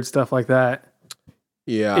seen weird stuff like that.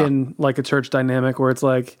 Yeah. In like a church dynamic where it's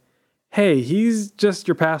like, hey, he's just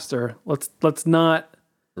your pastor. Let's not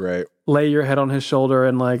lay your head on his shoulder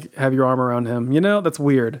and like have your arm around him. You know, that's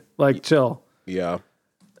weird. Like chill. Yeah.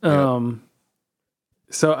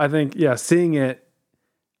 So I think, seeing it,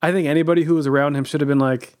 I think anybody who was around him should have been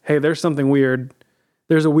like, hey, there's something weird.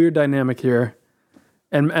 There's a weird dynamic here.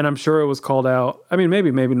 And I'm sure it was called out. I mean,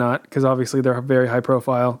 maybe not, because obviously they're very high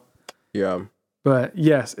profile. Yeah. But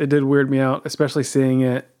yes, it did weird me out, especially seeing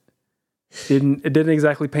it. It didn't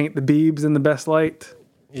exactly paint the Biebs in the best light.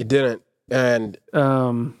 It didn't. And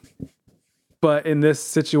but in this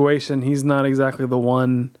situation, he's not exactly the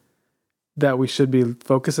one that we should be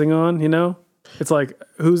focusing on, you know? It's like,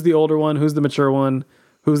 who's the older one? Who's the mature one?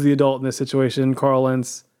 Who's the adult in this situation? Carl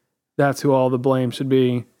Lentz. That's who all the blame should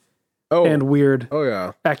be. And weird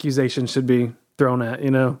accusations should be thrown at,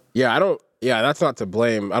 you know? Yeah, that's not to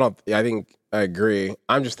blame. I think I agree.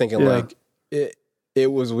 I'm just thinking like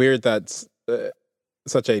it was weird that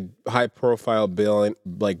such a high profile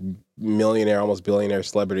millionaire, almost billionaire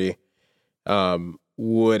celebrity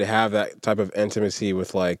would have that type of intimacy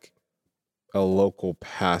with like a local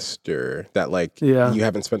pastor that like you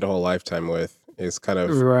haven't spent a whole lifetime with. Is kind of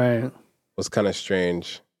was kind of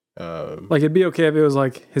strange. Like it'd be okay if it was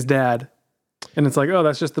like his dad, and it's like, oh,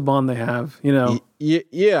 that's just the bond they have, you know?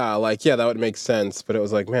 That would make sense. But it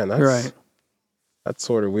was like, man, that's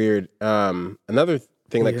sort of weird. Another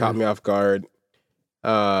thing that caught me off guard,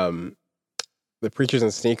 the Preachers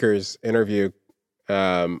and Sneakers interview,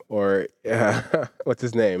 what's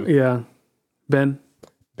his name? Yeah, Ben.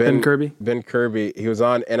 Ben Kirby. Ben Kirby. He was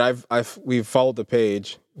on, and we've followed the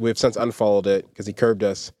page. We've since unfollowed it because he curbed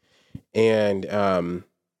us, and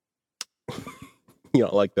you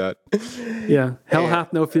don't like that. Yeah. Hell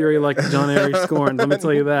hath no fury like John Aries scorned. Let me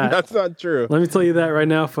tell you that. That's not true. Let me tell you that right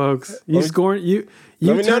now, folks. You scorn you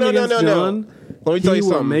turn against John. Let me tell you He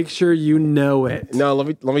will something. make sure you know it. No,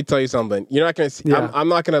 let me tell you something. You're not gonna see. Yeah. I'm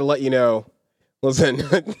not gonna let you know. Listen,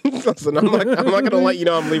 listen. I'm not gonna let you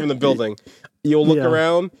know I'm leaving the building. You'll look Yeah.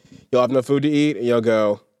 around. You'll have no food to eat, and you'll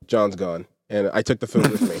go, "John's gone," and I took the food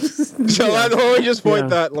with me. So let me just point Yeah.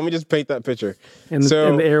 that. Let me just paint that picture. And,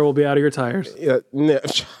 So- the air will be out of your tires Yeah, no,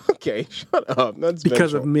 okay, shut up. That's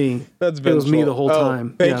because vengeful. of me. That's It was me vengeful. the whole Oh,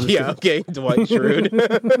 time. Thank I'm you. just Okay, Dwight Schrute.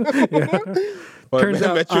 Well, Turns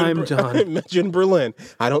out met you in I'm John. Met you in Berlin.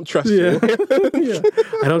 I don't trust Yeah. you. Yeah.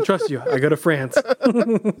 I don't trust you. I go to France. I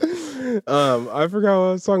forgot what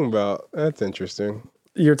I was talking about. That's interesting.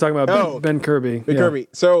 You're talking about Oh. Ben Kirby. Big Yeah. Kirby.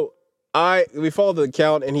 So we followed the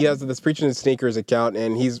account, and he has this Preaching in Sneakers account,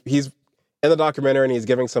 and he's in the documentary, and he's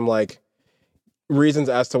giving some like reasons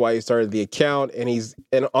as to why he started the account, and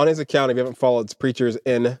on his account, if you haven't followed, it's Preachers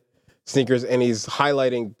in Sneakers, and he's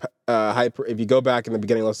highlighting if you go back in the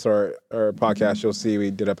beginning, listen to our podcast, you'll see we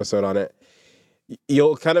did an episode on it.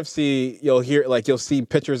 You'll kind of see, you'll see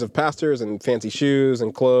pictures of pastors and fancy shoes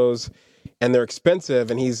and clothes, and they're expensive.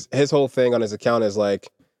 And his whole thing on his account is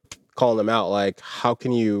like calling them out. Like, how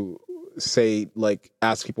can you say, like,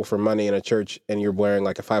 ask people for money in a church and you're wearing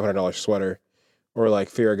like a $500 sweater, or like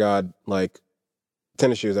fear of God, like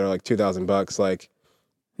tennis shoes that are like $2,000, like,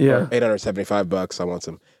 Yeah. $875. I want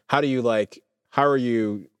some. How are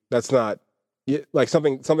you? That's not like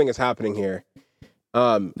something is happening here.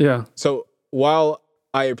 Yeah. So while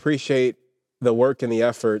I appreciate the work and the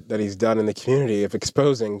effort that he's done in the community of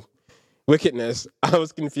exposing wickedness, I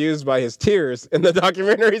was confused by his tears in the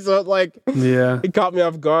documentary. So Yeah. it caught me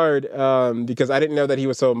off guard because I didn't know that he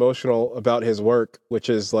was so emotional about his work, which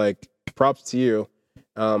is like props to you.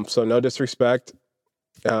 So no disrespect,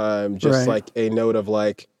 just Right. like a note of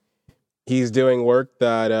like he's doing work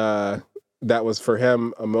that was for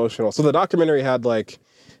him emotional. So the documentary had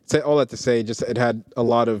all that to say, just it had a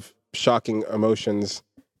lot of shocking emotions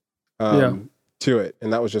to it,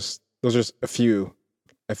 and those are just a few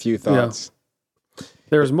thoughts.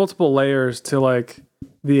 There's multiple layers to like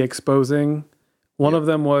the exposing. One of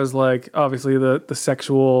them was like obviously the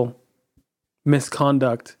sexual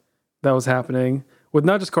misconduct that was happening with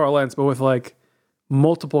not just Carl Lentz, but with like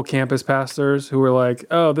multiple campus pastors who were like,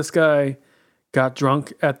 "Oh, this guy got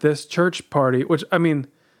drunk at this church party," which I mean,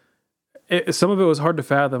 some of it was hard to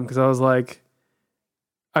fathom because I was like,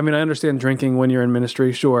 I mean, I understand drinking when you're in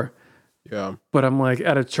ministry, sure. Yeah. But I'm like,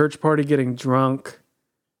 at a church party getting drunk,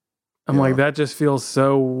 I'm Yeah. like, that just feels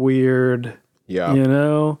so weird, Yeah. you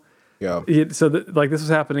know? Yeah. So like this was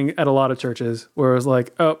happening at a lot of churches where it was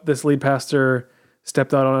like, oh, this lead pastor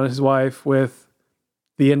stepped out on his wife with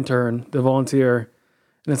the intern, the volunteer.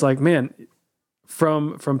 And it's like, man,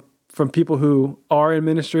 from people who are in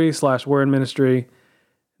ministry / were in ministry,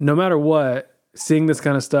 no matter what, seeing this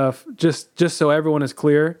kind of stuff, just so everyone is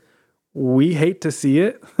clear, we hate to see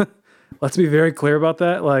it. Let's be very clear about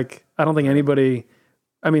that. Like, I don't think anybody,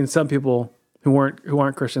 I mean, some people who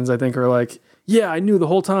aren't Christians, I think are like, yeah, I knew the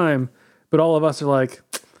whole time. But all of us are like,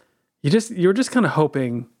 you were just kind of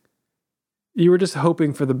hoping, you were just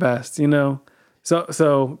hoping for the best, you know?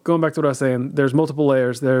 So going back to what I was saying, there's multiple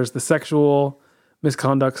layers. There's the sexual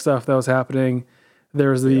misconduct stuff that was happening.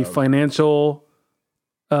 There's the financial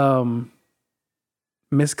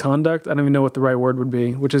misconduct. I don't even know what the right word would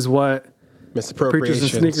be, which is what Preachers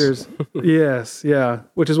and Sneakers. Yes, yeah.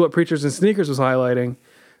 Which is what Preachers and Sneakers was highlighting.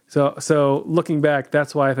 So looking back,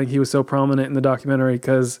 that's why I think he was so prominent in the documentary,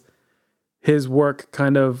 because his work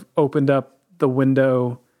kind of opened up the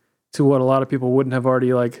window to what a lot of people wouldn't have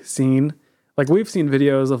already like seen. Like we've seen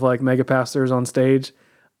videos of like mega pastors on stage.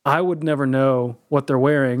 I would never know what they're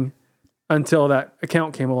wearing until that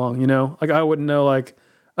account came along, you know? Like I wouldn't know like,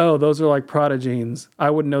 oh, those are like Prada jeans. I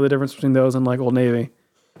wouldn't know the difference between those and like Old Navy.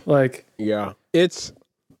 Like, yeah, it's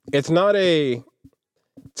not to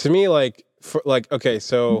me, like, okay,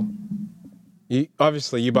 so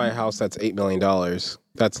obviously you buy a house that's $8 million.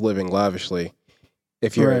 That's living lavishly.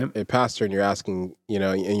 If you're Right. a pastor and you're asking, you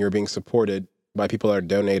know, and you're being supported by people that are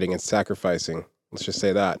donating and sacrificing, let's just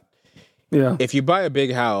say that. yeah, If you buy a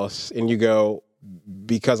big house and you go,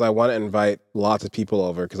 because I want to invite lots of people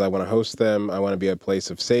over, because I want to host them, I want to be a place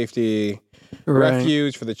of safety, right.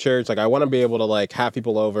 refuge for the church. Like I want to be able to like have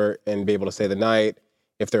people over and be able to stay the night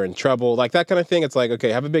if they're in trouble, like that kind of thing. It's like, okay,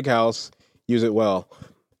 have a big house, use it well.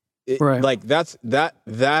 Right. Like that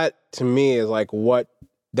to me is like what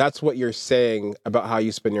that's what you're saying about how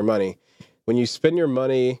you spend your money. When you spend your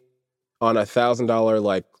money on $1,000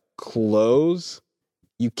 like clothes,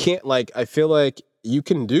 you can't like. I feel like you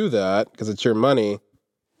can do that because it's your money,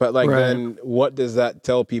 but like Right. then what does that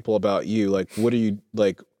tell people about you? Like, what do you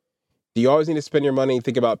like? Do you always need to spend your money and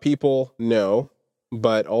think about people? No,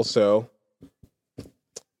 but also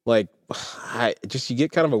like you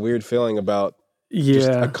get kind of a weird feeling about just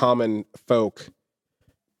a Yeah. common folk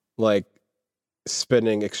like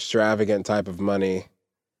spending extravagant type of money,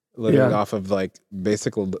 living Yeah. off of like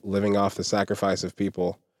basically living off the sacrifice of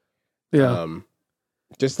people. Yeah.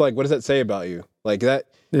 Just like what does that say about you? Like that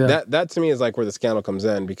Yeah. that to me is like where the scandal comes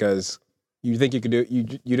in, because you think you could do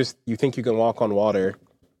you think you can walk on water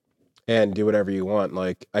and do whatever you want.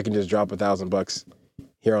 Like I can just drop $1,000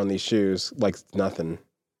 here on these shoes like it's nothing.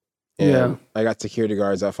 And Yeah. I got security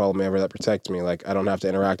guards that follow me ever that protect me. Like I don't have to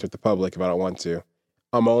interact with the public if I don't want to.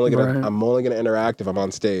 I'm only Right. gonna interact if I'm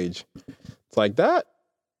on stage. It's like that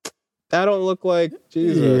don't look like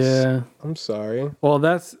Jesus. Yeah. I'm sorry. Well,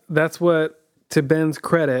 that's what, to Ben's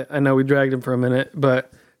credit, I know we dragged him for a minute,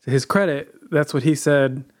 but to his credit, that's what he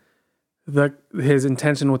said his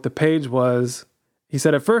intention with the page was. He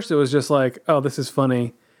said at first it was just like, oh, this is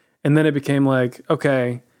funny. And then it became like,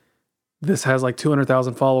 okay, this has like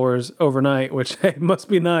 200,000 followers overnight, which hey, must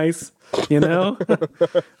be nice, you know?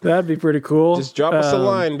 That'd be pretty cool. Just drop us a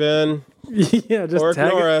line, Ben. Yeah, just Or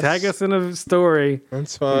ignore us. tag us in a story.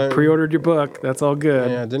 That's fine. Pre-ordered your book. That's all good.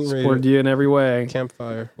 Yeah, didn't read Supported it. you in every way.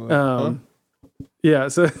 Campfire. What? Huh? Yeah.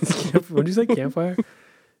 So what did you say? Campfire?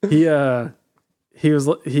 He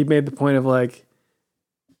made the point of like,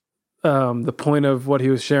 the point of what he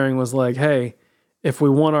was sharing was like, hey, if we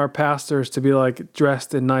want our pastors to be like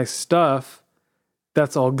dressed in nice stuff,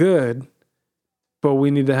 that's all good, but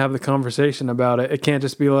we need to have the conversation about it. It can't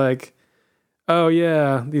just be like, oh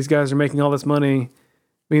yeah, these guys are making all this money.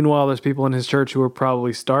 Meanwhile, there's people in his church who are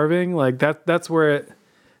probably starving. Like that's where it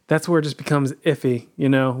just becomes iffy, you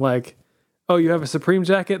know? Like, oh, you have a Supreme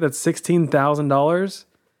jacket that's $16,000.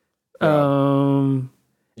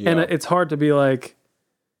 Yeah. And it's hard to be like,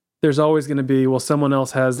 there's always going to be, well, someone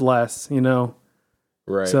else has less, you know?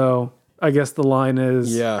 Right. So I guess the line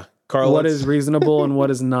is, yeah. what is reasonable and what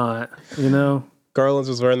is not, you know? Garland's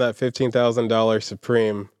was wearing that $15,000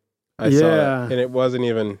 Supreme. I saw Yeah. it, and it wasn't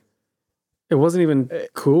even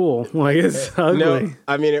cool. Like, it's ugly. no.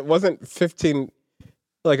 I mean, it wasn't 15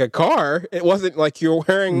 like a car. It wasn't like you're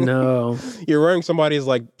wearing No. you're wearing somebody's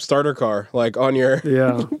like starter car, like on your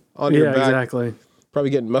Yeah. on your Yeah, back. exactly. Probably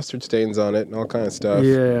getting mustard stains on it and all kind of stuff.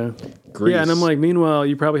 Yeah. Grease. Yeah, and I'm like, meanwhile,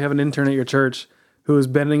 you probably have an intern at your church who is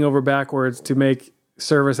bending over backwards to make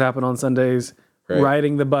service happen on Sundays, Right.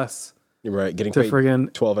 riding the bus You're right. Getting to paid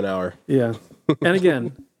friggin' $12 an hour, yeah. And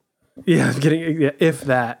again, if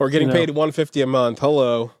that, or getting you know. paid $150 a month.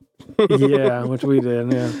 Hello. Yeah, which we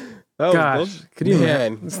did. Yeah. That Gosh, could you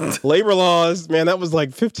man, labor laws, man, that was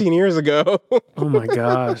like 15 years ago. Oh my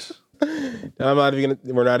gosh. we're not even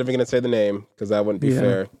gonna say the name because that wouldn't be Yeah.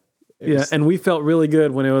 fair. It Yeah, was- and we felt really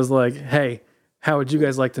good when it was like, hey, how would you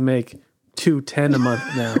guys like to make $210 a month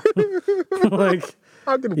now? Like,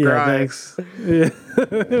 I'm gonna yeah, cry. thanks. Yeah,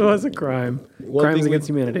 it was a crime. Crimes against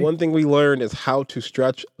humanity. One thing we learned is how to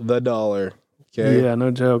stretch the dollar. Okay. Yeah, no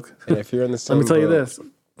joke. And if you're in the same Let me tell you boat-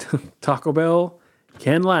 this: Taco Bell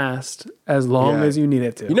can last as long Yeah. as you need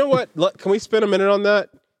it to. You know what? Can we spend a minute on that?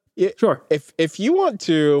 Sure. If you want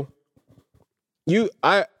to,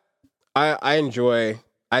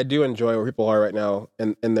 I do enjoy where people are right now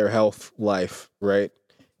in their health life, right?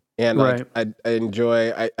 And like, Right.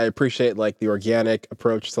 I appreciate like the organic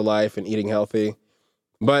approach to life and eating healthy.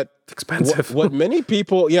 But It's expensive. what many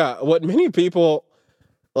people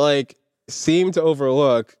like seem to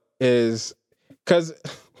overlook is because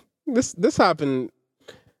this happened.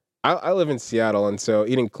 I live in Seattle, and so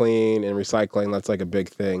eating clean and recycling, that's like a big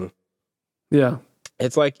thing. Yeah.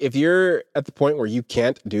 It's like if you're at the point where you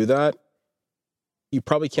can't do that, you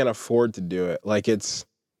probably can't afford to do it. Like it's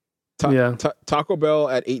Yeah. Taco Bell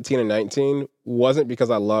at 18 and 19 wasn't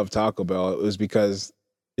because I love Taco Bell. It was because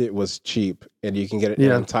it was cheap and you can get an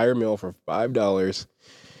Yeah. entire meal for $5.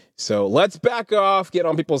 So let's back off, get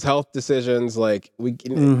on people's health decisions. Like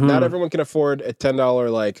not everyone can afford a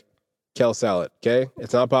 $10 like kale salad. Okay.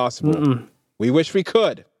 It's not possible. Mm-mm. We wish we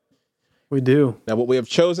could. We do. Now, would we have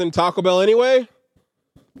chosen Taco Bell anyway?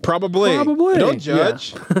 Probably. Probably, Don't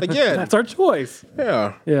judge. Again. That's our choice.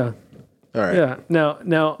 Yeah. Yeah. All right. Yeah.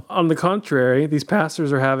 Now, on the contrary, these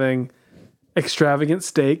pastors are having extravagant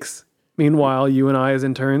steaks. Meanwhile, you and I, as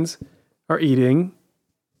interns, are eating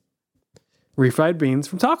refried beans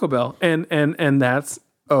from Taco Bell, and that's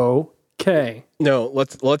okay. No,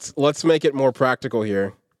 let's make it more practical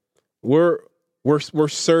here. we're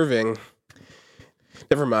serving.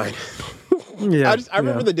 Never mind. Yeah, I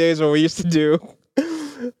remember the days when we used to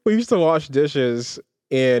wash dishes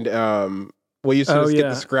and we used to just get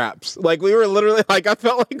the scraps. Like we were literally like I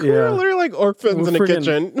felt like we were literally like orphans in a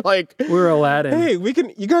kitchen. Like we were Aladdin. Hey,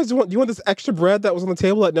 you guys want this extra bread that was on the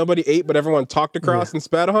table that nobody ate but everyone talked across and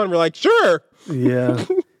spat on? We're like, sure. Yeah.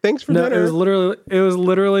 Thanks for dinner. It was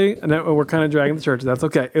literally, and we're kind of dragging the church. That's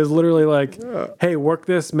okay. It was literally like, hey, work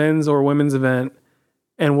this men's or women's event,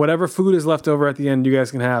 and whatever food is left over at the end, you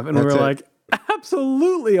guys can have. And we were like,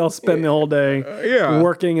 absolutely, I'll spend the whole day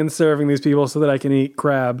working and serving these people so that I can eat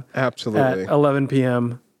crab. Absolutely. At 11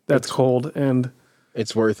 p.m. That's cold, and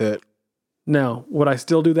it's worth it. Now, would I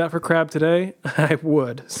still do that for crab today? I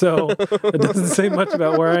would. So it doesn't say much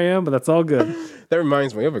about where I am, but that's all good. That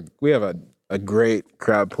reminds me, we have a great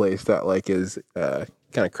crab place that like is kind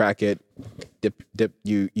of crack it, dip.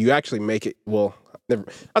 You actually make it. Well, never.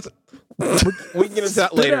 We can get into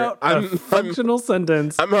that later. I'm functional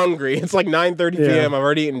sentence. I'm hungry. It's like 9:30 p.m. I've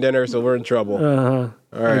already eaten dinner, so we're in trouble. All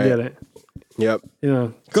right. I get it. Yep.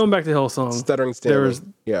 Going back to Hillsong. Stuttering Stanley.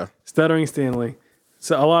 Stuttering Stanley.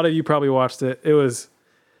 So a lot of you probably watched it. It was.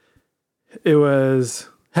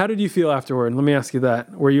 How did you feel afterward? Let me ask you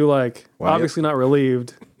that. Were you like obviously not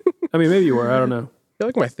relieved? I mean, maybe you were. I don't know. You're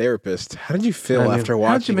like my therapist. How did you feel after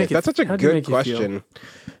watching it? That's such a good question.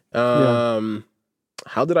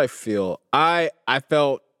 How did I feel? I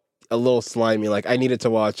felt a little slimy. Like I needed to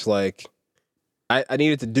watch like I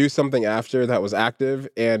needed to do something after that was active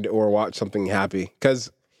and or watch something happy because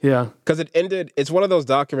it ended. It's one of those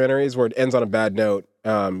documentaries where it ends on a bad note.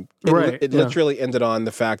 It literally ended on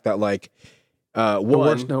the fact that like the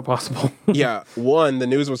worst note possible. The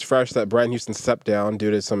news was fresh that Brian Houston stepped down due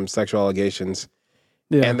to some sexual allegations.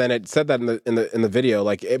 Yeah. And then it said that in the video,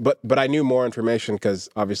 like, but I knew more information because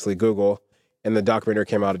obviously Google, and the documentary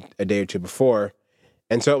came out a day or two before,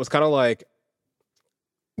 and so it was kind of like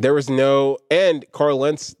there was no, and Carl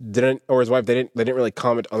Lentz didn't, or his wife, they didn't really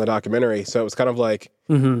comment on the documentary, so it was kind of like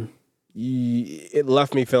it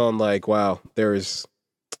left me feeling like, wow, there's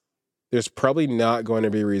probably not going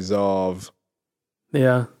to be resolve,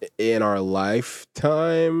 in our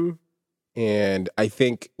lifetime. And I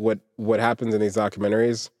think what happens in these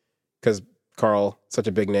documentaries, because Carl, such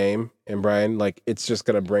a big name, and Brian, like, it's just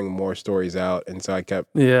going to bring more stories out. And so I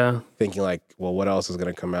kept thinking, like, well, what else is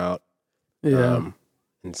going to come out? And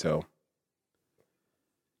so.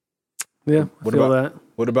 Yeah,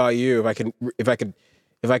 what about you? If I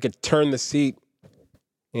could turn the seat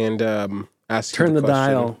and ask turn you the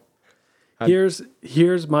dial.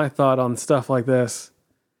 Here's my thought on stuff like this.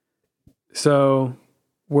 So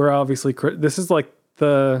we're obviously this is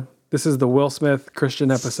the Will Smith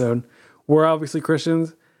Christian episode. We're obviously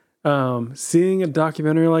Christians. Seeing a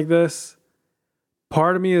documentary like this,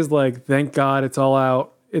 part of me is like, thank God it's all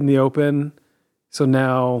out in the open, so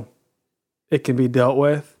now it can be dealt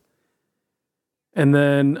with. And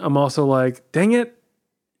then I'm also like, dang it,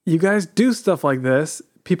 you guys do stuff like this.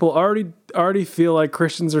 People already feel like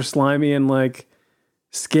Christians are slimy and like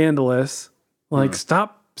scandalous. Like,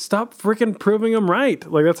 stop freaking proving them right.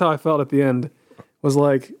 Like, that's how I felt at the end. Was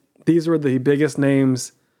like, these were the biggest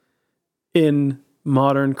names in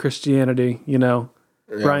modern Christianity, you know.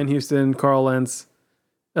 Brian Houston, Carl Lentz,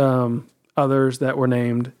 others that were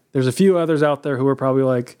named. There's a few others out there who are probably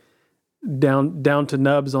like down to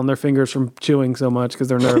nubs on their fingers from chewing so much because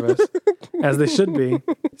they're nervous, as they should be.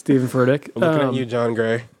 Stephen Furtick. I'm looking at you, John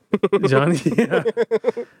Gray. John,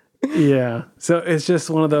 yeah. So it's just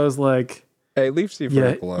one of those like, hey, leave Steve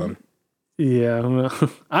Furtick alone. Yeah,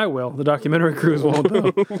 I will. The documentary crews won't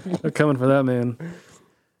though. They're coming for that man.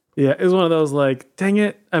 Yeah, it was one of those like, dang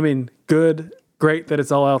it. I mean, great that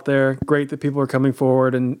it's all out there. Great that people are coming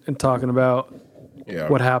forward and talking about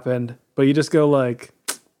what happened. But you just go like,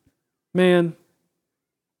 man,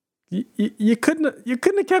 you couldn't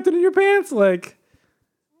have kept it in your pants. Like,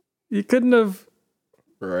 you couldn't have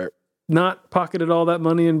not pocketed all that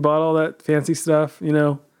money and bought all that fancy stuff, you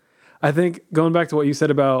know? I think going back to what you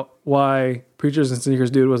said about why Preachers and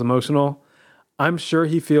Sneakers Dude was emotional, I'm sure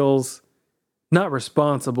he feels not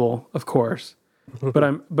responsible, of course,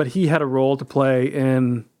 but he had a role to play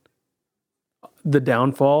in the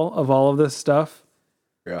downfall of all of this stuff.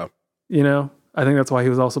 Yeah. You know, I think that's why he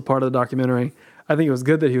was also part of the documentary. I think it was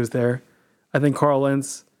good that he was there. I think Carl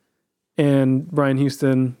Lentz and Brian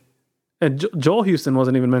Houston and Joel Houston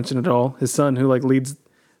wasn't even mentioned at all. His son, who like leads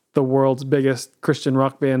the world's biggest Christian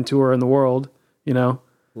rock band tour in the world, you know?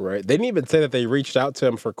 Right. They didn't even say that they reached out to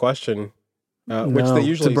him for a question, which they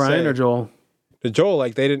usually to Brian say. Or Joel? To Joel,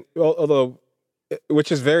 like they didn't, although,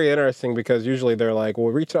 which is very interesting because usually they're like, well,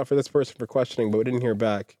 we reached out for this person for questioning, but we didn't hear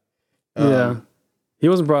back. Yeah. He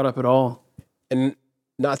wasn't brought up at all. And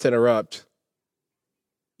not to interrupt,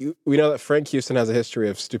 we know that Frank Houston has a history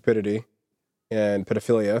of stupidity and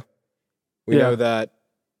pedophilia. We Yeah.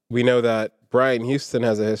 know that Brian Houston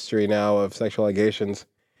has a history now of sexual allegations.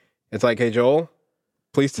 It's like, hey, Joel,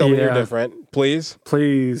 please tell me you're Yeah. different. Please,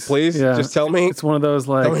 Please. Yeah. just tell me. It's one of those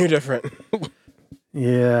Tell me like, you're different.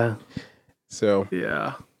 yeah. So,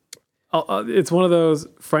 Yeah. It's one of those,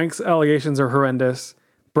 Frank's allegations are horrendous.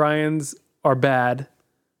 Brian's are bad.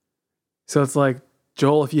 So it's like,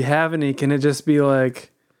 Joel, if you have any, can it just be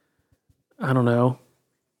like, I don't know,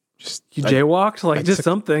 just you jaywalked? Like just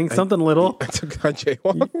something little. I took a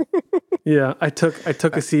jaywalk. Yeah. I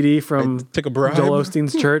took a CD from Took a bribe. Joel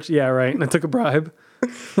Osteen's church. Yeah, right. And I took a bribe.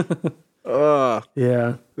 Yeah.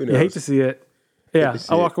 Who You hate knows? to see it. Yeah. to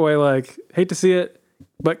see I walk it. away like, hate to see it,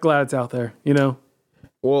 but glad it's out there, you know?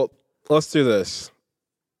 Well, let's do this.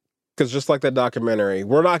 Because just like that documentary,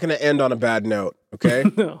 we're not going to end on a bad note, okay?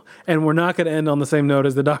 No. And we're not going to end on the same note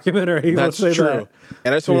as the documentary. That's Let's say true. that.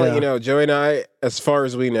 And I just want to let Yeah. you know, Joey and I, as far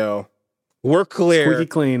as we know, we're clear Squeaky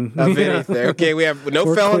clean. of Yeah. anything. Okay, we have no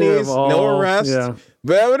We're clear felonies, of all- no arrests. Yeah.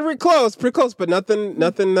 But it would be pretty close, but nothing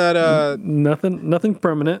that, Nothing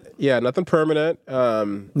permanent. nothing permanent.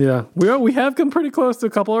 Yeah. We have come pretty close to a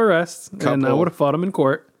couple of arrests. And I Couple. would have fought them in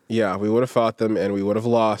court. Yeah, we would have fought them and we would have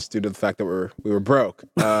lost due to the fact that we were broke.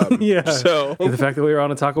 Yeah. So, The fact that we were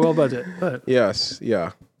on a Taco Bell budget. But yes,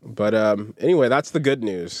 yeah. But anyway, that's the good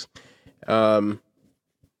news.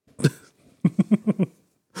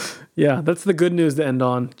 yeah, that's the good news to end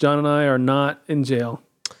on. John and I are not in jail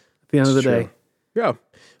at the end of the True. day. Yeah.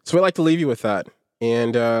 So I'd like to leave you with that.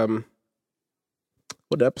 And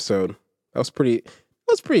what episode? That was pretty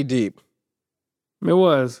deep. It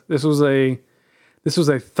was. This was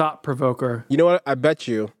a thought provoker. You know what? I bet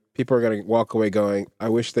you people are going to walk away going, I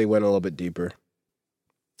wish they went a little bit deeper.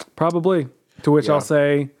 Probably. To which Yeah. I'll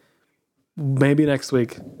say maybe next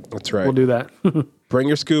week. That's right. We'll do that. Bring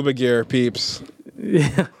your scuba gear, peeps.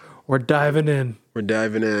 Yeah. We're diving in. We're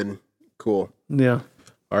diving in. Cool. Yeah.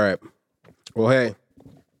 All right. Well, hey,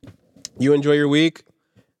 you enjoy your week.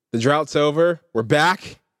 The drought's over. We're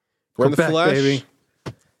back. We're in the back, flesh. baby.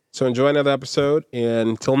 So enjoy another episode. And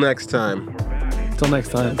until next time. Till next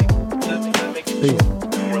time. Peace.